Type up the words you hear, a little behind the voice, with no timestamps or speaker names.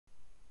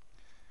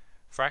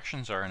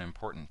Fractions are an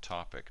important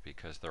topic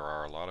because there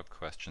are a lot of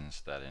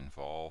questions that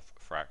involve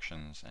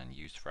fractions and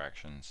use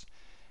fractions,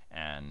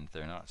 and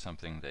they're not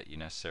something that you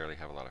necessarily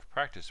have a lot of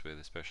practice with,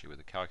 especially with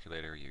a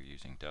calculator. You're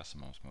using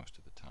decimals most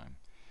of the time.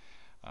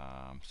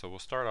 So we'll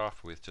start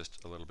off with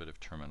just a little bit of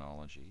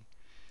terminology.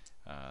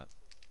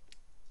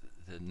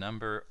 The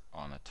number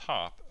on the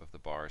top of the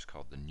bar is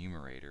called the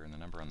numerator, and the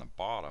number on the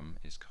bottom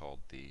is called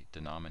the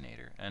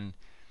denominator. And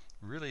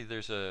really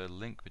there's a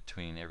link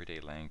between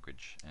everyday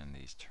language and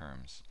these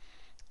terms.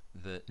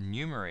 The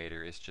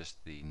numerator is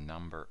just the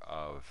number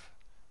of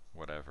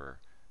whatever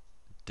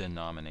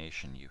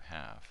denomination you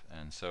have.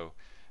 And so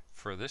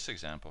for this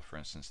example, for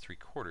instance,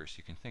 3/4,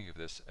 you can think of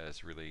this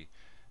as really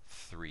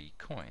 3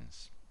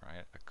 coins,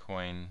 right? A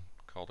coin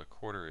called a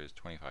quarter is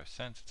 25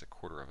 cents. It's a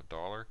quarter of a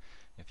dollar.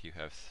 If you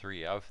have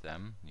 3 of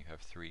them, you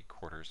have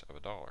 3/4 of a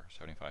dollar,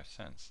 75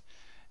 cents.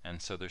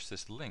 And so there's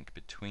this link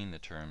between the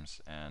terms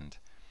and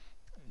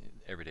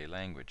everyday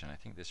language, and I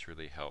think this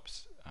really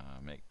helps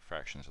make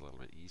fractions a little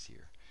bit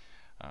easier.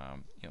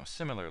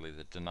 Similarly,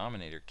 the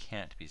denominator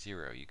can't be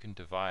 0. You can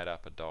divide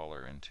up a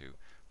dollar into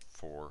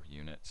 4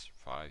 units,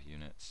 5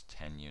 units,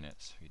 10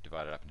 units. If you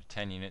divide it up into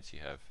 10 units,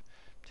 you have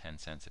 10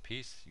 cents a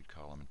piece. You'd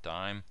call them a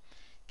dime.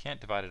 Can't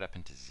divide it up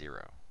into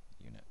 0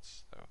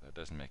 units, though. That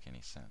doesn't make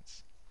any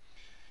sense.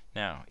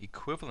 Now,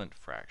 equivalent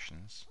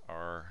fractions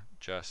are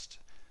just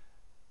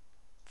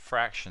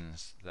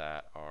fractions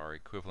that are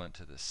equivalent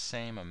to the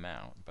same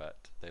amount,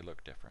 but they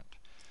look different.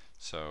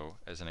 So,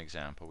 as an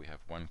example, we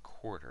have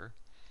 1/4.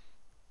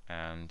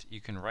 And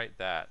you can write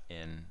that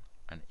in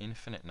an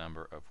infinite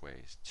number of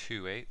ways.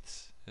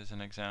 2/8 is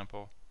an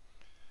example,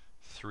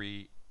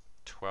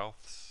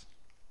 3/12,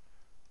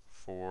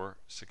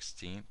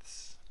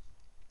 4/16.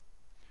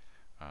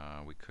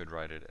 We could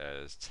write it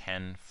as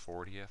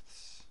 10/40.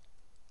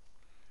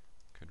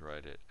 Could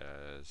write it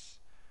as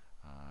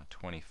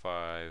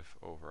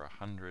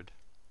 25/100.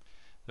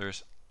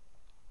 There's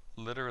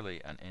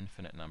literally an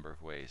infinite number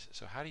of ways.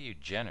 So how do you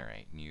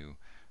generate new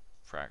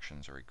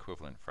fractions or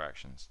equivalent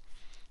fractions?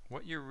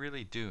 What you're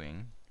really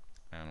doing,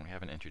 and we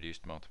haven't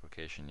introduced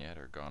multiplication yet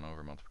or gone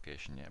over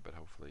multiplication yet, but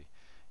hopefully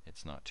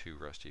it's not too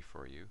rusty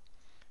for you,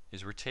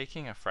 is we're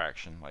taking a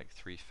fraction like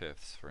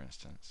 3/5, for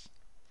instance,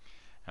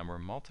 and we're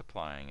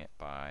multiplying it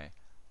by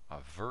a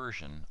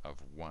version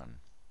of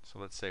 1. So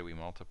let's say we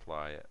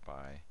multiply it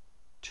by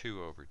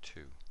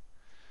 2/2.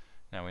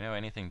 Now we know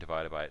anything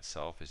divided by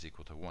itself is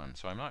equal to 1,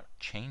 so I'm not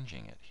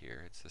changing it here.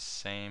 It's the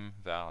same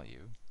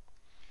value.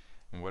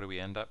 And what do we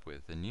end up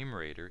with? The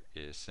numerator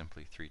is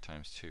simply 3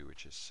 times 2,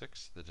 which is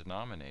 6. The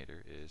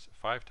denominator is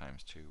 5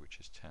 times 2, which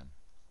is 10.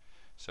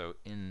 So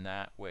in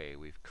that way,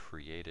 we've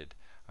created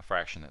a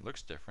fraction that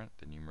looks different.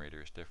 The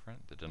numerator is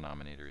different, the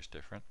denominator is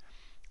different,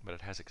 but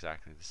it has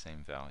exactly the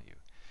same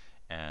value.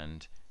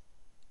 And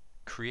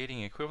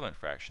creating equivalent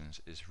fractions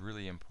is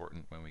really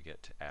important when we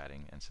get to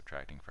adding and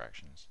subtracting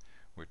fractions,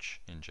 which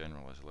in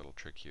general is a little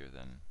trickier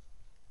than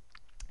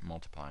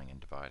multiplying and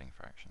dividing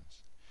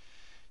fractions.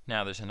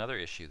 Now there's another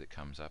issue that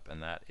comes up,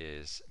 and that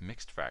is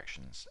mixed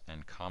fractions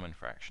and common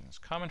fractions.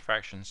 Common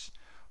fractions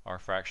are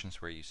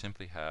fractions where you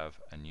simply have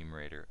a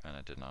numerator and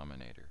a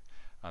denominator.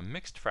 A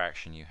mixed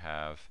fraction, you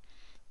have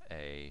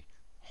a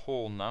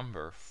whole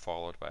number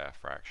followed by a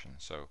fraction.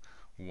 So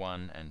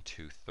 1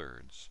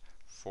 2/3,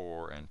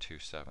 4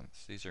 2/7.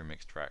 These are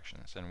mixed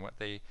fractions, and what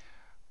they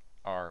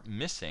are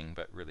missing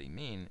but really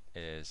mean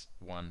is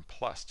 1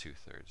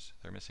 2/3.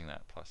 They're missing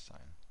that plus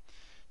sign.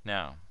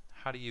 Now,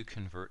 how do you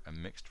convert a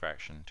mixed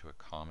fraction to a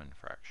common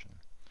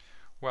fraction?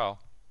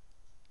 Well,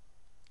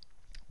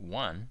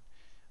 1,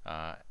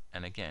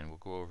 and again, we'll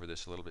go over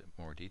this a little bit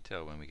more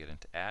detail when we get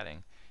into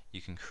adding.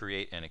 You can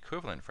create an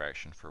equivalent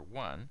fraction for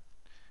 1,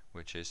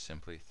 which is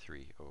simply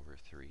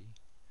 3/3,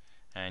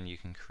 and you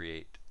can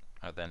create,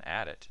 then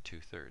add it to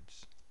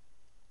 2/3.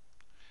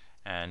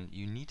 And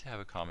you need to have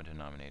a common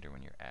denominator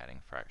when you're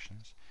adding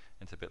fractions.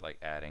 It's a bit like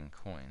adding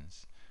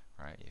coins.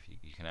 Right? If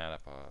you can add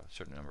up a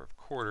certain number of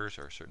quarters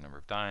or a certain number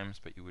of dimes,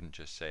 but you wouldn't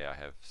just say I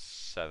have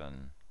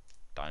 7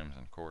 dimes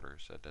and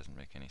quarters. That doesn't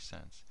make any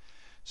sense.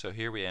 So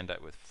here we end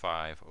up with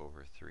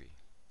 5/3.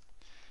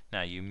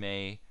 Now you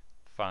may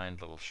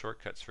find little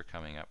shortcuts for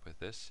coming up with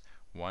this.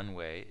 One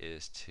way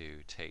is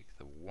to take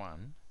the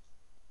 1,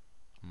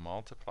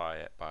 multiply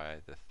it by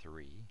the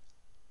 3,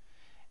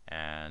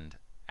 and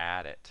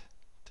add it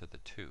to the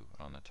 2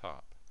 on the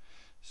top.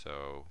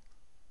 So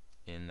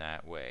in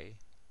that way,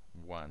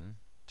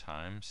 1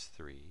 times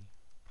 3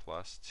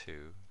 plus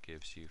 2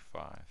 gives you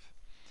 5,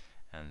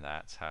 and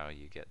that's how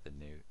you get the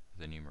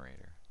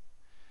numerator.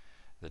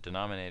 The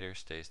denominator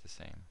stays the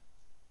same,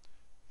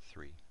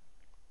 3.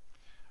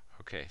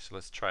 Okay, so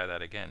let's try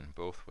that again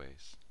both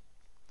ways.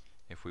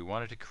 If we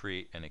wanted to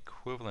create an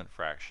equivalent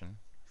fraction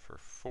for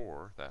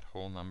 4, that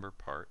whole number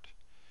part,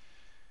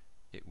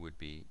 it would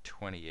be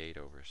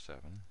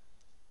 28/7,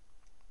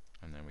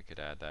 and then we could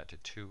add that to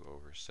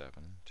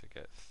 2/7 to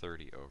get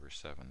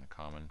 30/7, the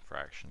common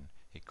fraction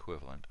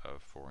equivalent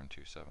of 4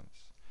 2/7.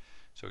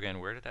 So again,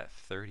 where did that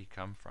 30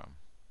 come from?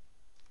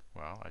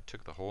 Well, I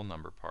took the whole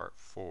number part,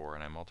 4,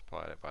 and I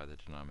multiplied it by the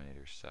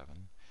denominator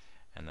 7,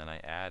 and then I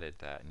added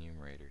that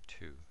numerator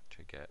 2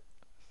 to get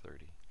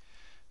 30.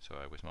 So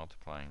I was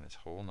multiplying this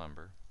whole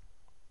number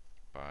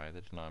by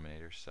the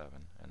denominator 7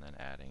 and then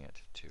adding it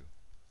to 2.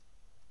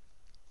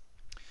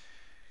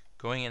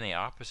 Going in the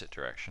opposite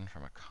direction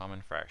from a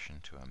common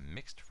fraction to a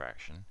mixed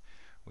fraction,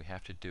 we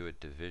have to do a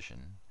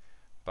division,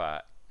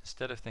 but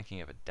instead of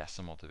thinking of a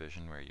decimal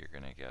division where you're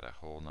going to get a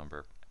whole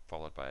number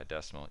followed by a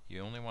decimal,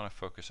 you only want to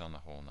focus on the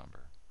whole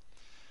number.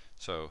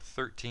 So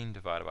 13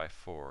 divided by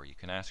 4, you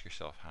can ask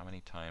yourself how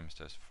many times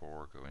does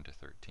 4 go into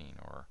 13,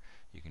 or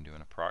you can do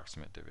an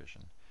approximate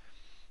division.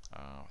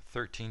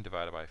 13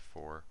 divided by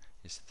 4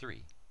 is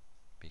 3,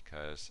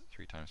 because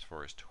 3 times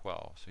 4 is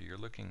 12. So you're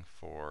looking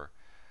for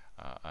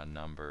a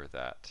number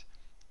that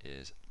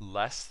is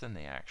less than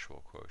the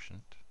actual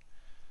quotient,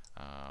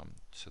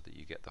 so that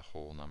you get the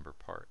whole number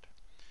part.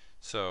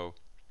 So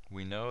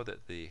we know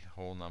that the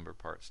whole number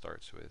part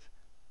starts with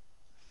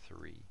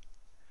 3.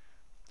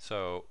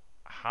 So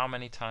how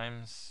many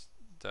times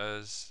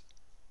does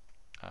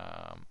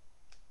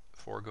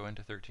 4 go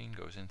into 13?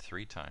 Goes in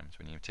 3 times.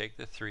 When you take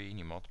the 3 and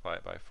you multiply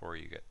it by 4,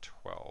 you get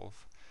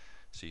 12.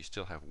 So you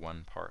still have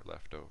one part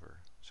left over.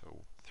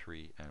 So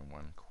 3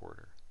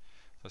 1/4.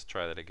 Let's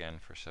try that again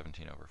for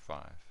 17 over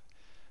 5.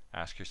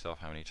 Ask yourself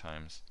how many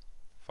times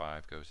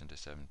 5 goes into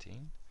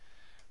 17.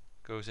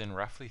 Goes in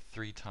roughly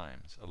 3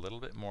 times, a little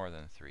bit more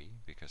than 3,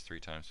 because 3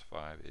 times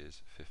 5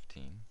 is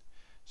 15.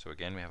 So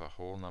again, we have a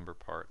whole number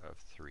part of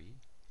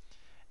 3.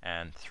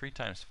 And 3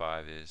 times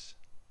 5 is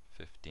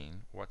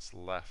 15. What's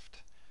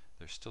left?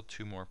 There's still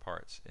 2 more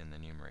parts in the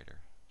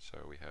numerator.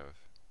 So we have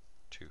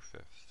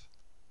 2/5.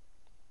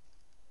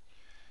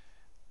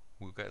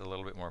 We'll get a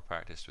little bit more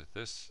practice with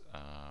this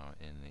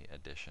in the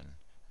addition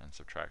and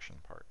subtraction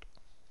part.